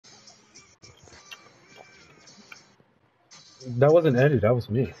That wasn't Eddie, that was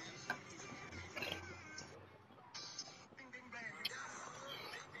me.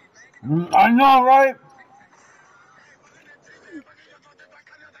 I know, right?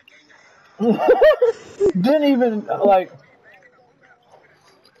 Didn't even, like...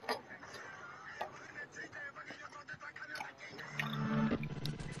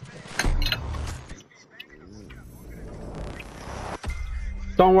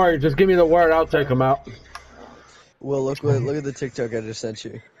 Don't worry, just give me the word, I'll take him out. Well, look at the TikTok I just sent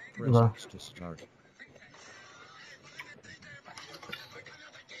you. No. To start.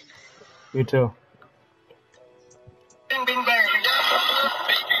 You too.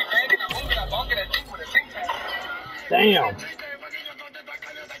 Damn.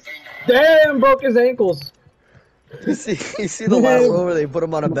 Damn, broke his ankles. You see the last one where they put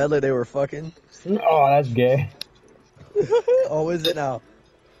him on a bed like they were fucking? Oh, that's gay. Oh, is it now?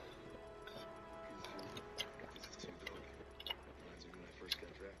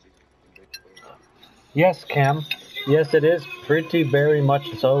 Yes, Cam. Yes, it is pretty very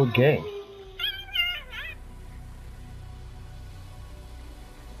much so gay.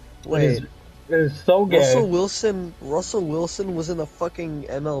 Wait, it is so gay. Russell Wilson was in the fucking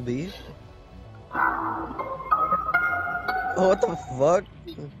MLB? Oh, what the fuck?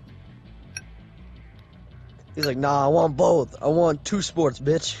 He's like, nah, I want both. I want two sports,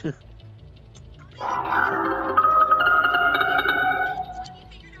 bitch.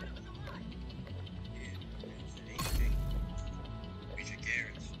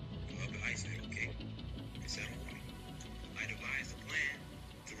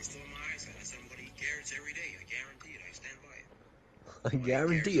 I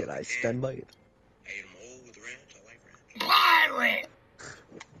guarantee it. I stand by it. Byron!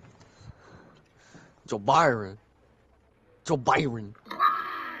 Joe Byron. Joe Byron.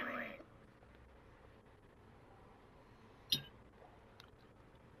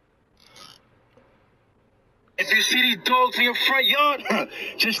 If you see these dogs in your front yard,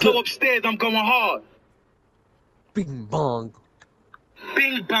 just go upstairs. I'm going hard. Bing bong.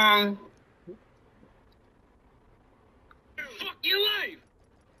 Bing bong. Fuck your life.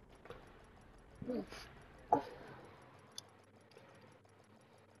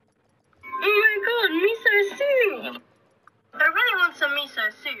 Oh my god, miso soup! I really want some miso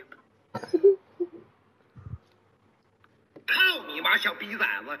soup. 操你妈小逼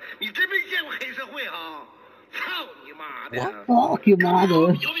崽子！你真没见过黑社会啊！操你妈的 Fuck your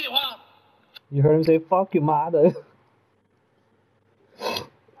mother. 有屁话！ You heard him say, fuck your mother.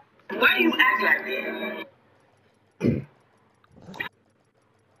 Why do you act like this?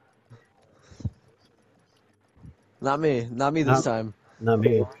 Not me. Not me this time. Not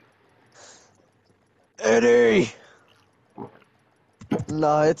me. Eddie!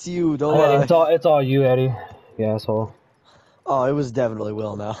 Nah, it's you. Don't lie. It's all you, Eddie. You asshole. Oh, it was definitely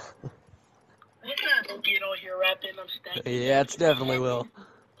Will now. It's not get on here rapping, I'm stacking. Yeah, it's definitely Will.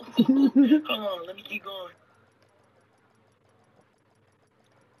 Hold on, let me keep going.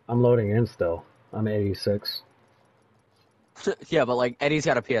 I'm loading in still. I'm 86. Yeah, but like Eddie's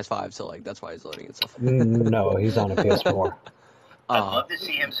got a PS5, so like that's why he's loading and stuff. No, he's on a PS4. I'd love to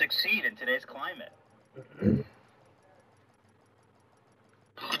see him succeed in today's climate.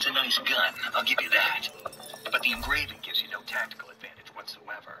 It's a nice gun, I'll give you that. But the engraving gives you no tactical advantage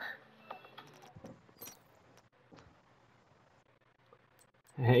whatsoever.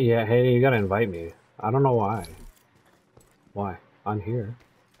 Hey, yeah, hey, you gotta invite me. I don't know why. Why? I'm here.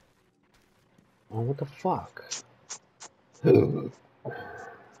 Oh, what the fuck?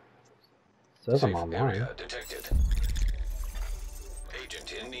 Says I'm online.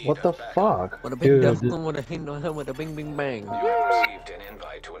 What the fuck? What a big Dude, dumb, what a hing, what a bing bing bang. You have received an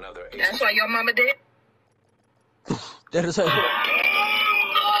invite to another agent. That's why your mama did? That is like,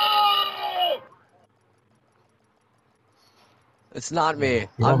 it's not me.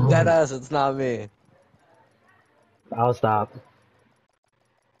 I'm dead ass, it's not me. I'll stop.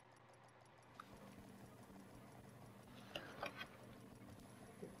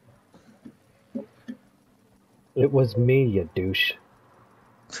 It was me, you douche.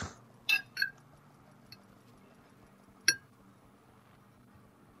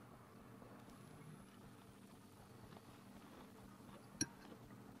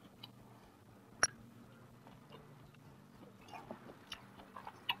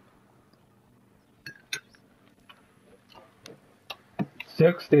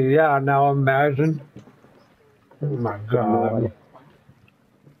 $60, yeah, now imagine. Oh my god.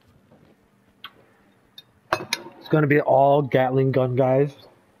 It's gonna be all Gatling gun guys.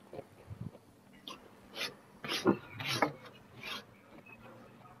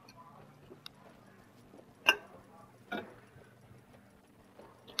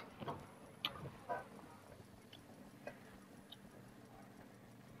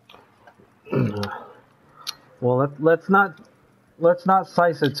 Well, let's not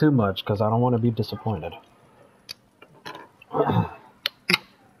slice it too much because I don't want to be disappointed.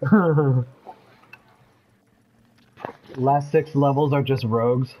 Last 6 levels are just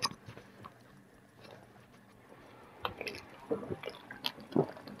rogues.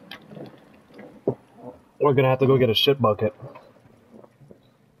 We're gonna have to go get a shit bucket.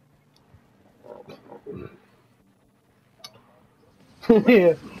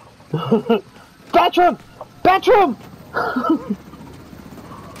 Yeah. Batrum! Batrum!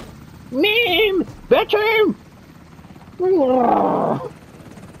 Meme! Batrum!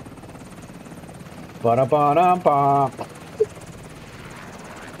 Ba-da-ba-da-ba.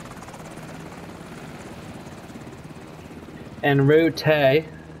 En route to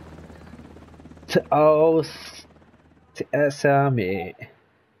SME.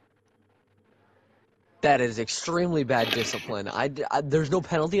 That is extremely bad discipline. There's no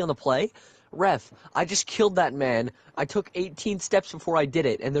penalty on the play. Ref, I just killed that man. I took 18 steps before I did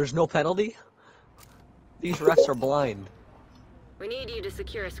it, and there's no penalty? These refs are blind. We need you to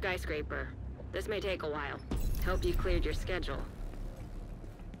secure a skyscraper. This may take a while. Hope you cleared your schedule.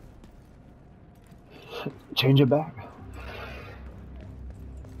 Change it back.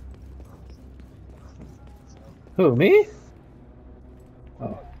 Who, me?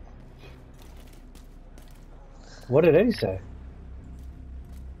 Oh. What did Eddie say?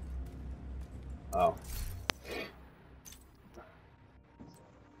 Oh.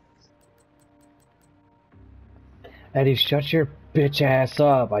 Eddie, shut your bitch ass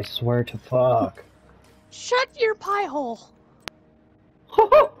up, I swear to fuck. Shut your pie hole.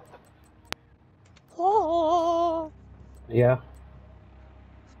 Oh. Yeah.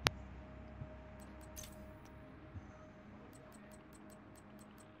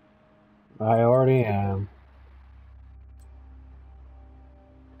 I already am.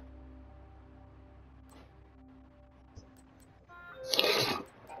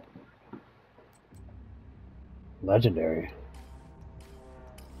 Legendary.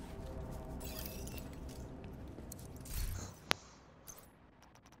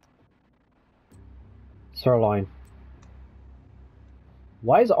 Sirloin.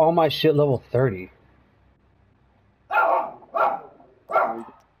 Why is all my shit level 30?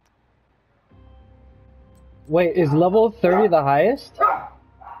 Wait, is level 30 the highest?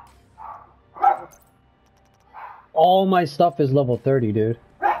 All my stuff is level 30, dude.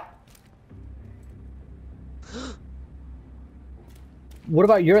 What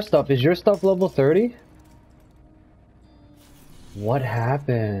about your stuff? Is your stuff level 30? What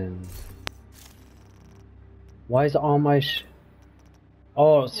happened? Why is all my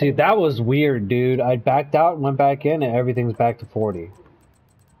Oh, see, that was weird, dude. I backed out and went back in and everything's back to 40.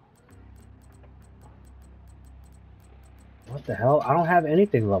 What the hell? I don't have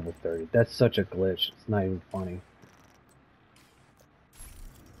anything level 30. That's such a glitch. It's not even funny.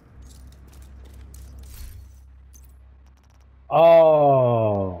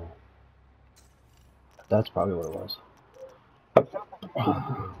 Oh. That's probably what it was.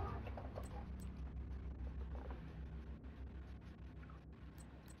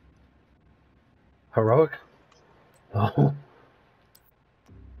 Heroic? Oh.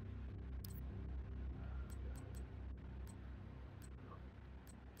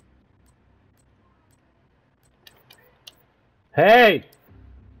 Hey!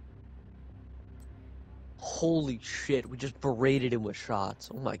 Holy shit, we just berated him with shots.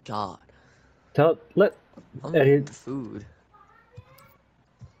 Oh my god. I'm Eddie, the food.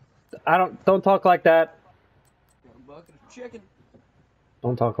 Don't talk like that. Got a bucket of chicken.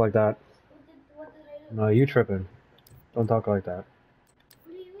 Don't talk like that. What did I do? No, you tripping. Don't talk like that.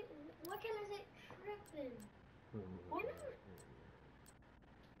 What do you mean? What can I say? Tripping. Why not?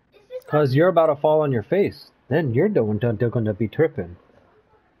 It's just Cause you're about to fall on your face. Then you're the one they're gonna be tripping.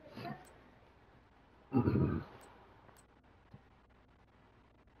 1.2,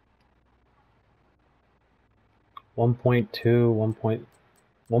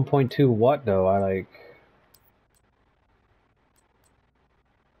 1.2 what though? I like.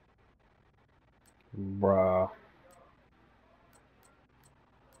 Bruh.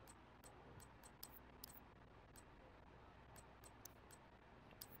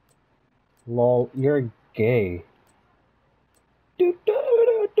 Lol, you're gay. I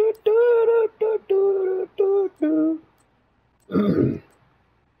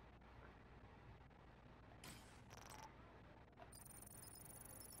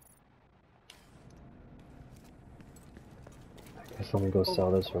guess let me go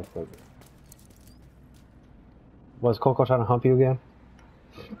sell this real quick. Was Coco trying to hump you again?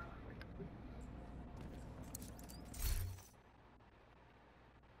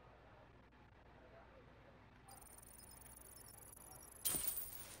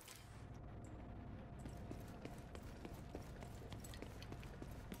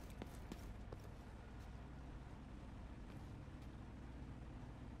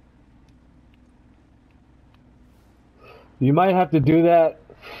 You might have to do that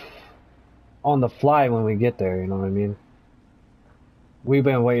on the fly when we get there, you know what I mean? We've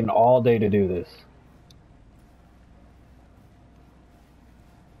been waiting all day to do this.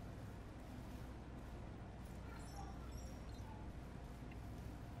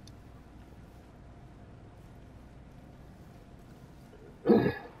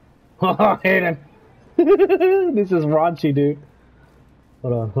 Oh, Hayden. This is raunchy, dude.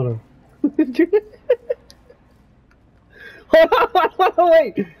 Hold on. Hold on,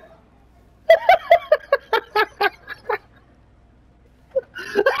 wait.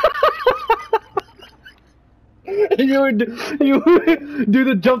 you do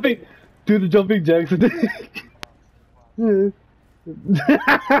the jumping jacks.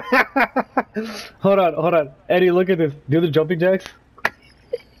 Hold on. Eddie, look at this. Do the jumping jacks.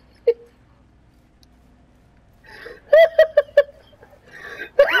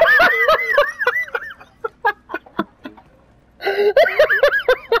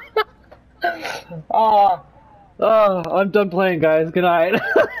 I'm done playing, guys. Good night.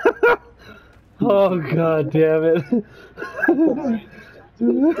 Oh, god damn it.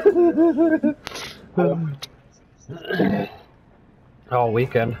 Oh,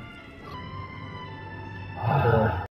 weekend.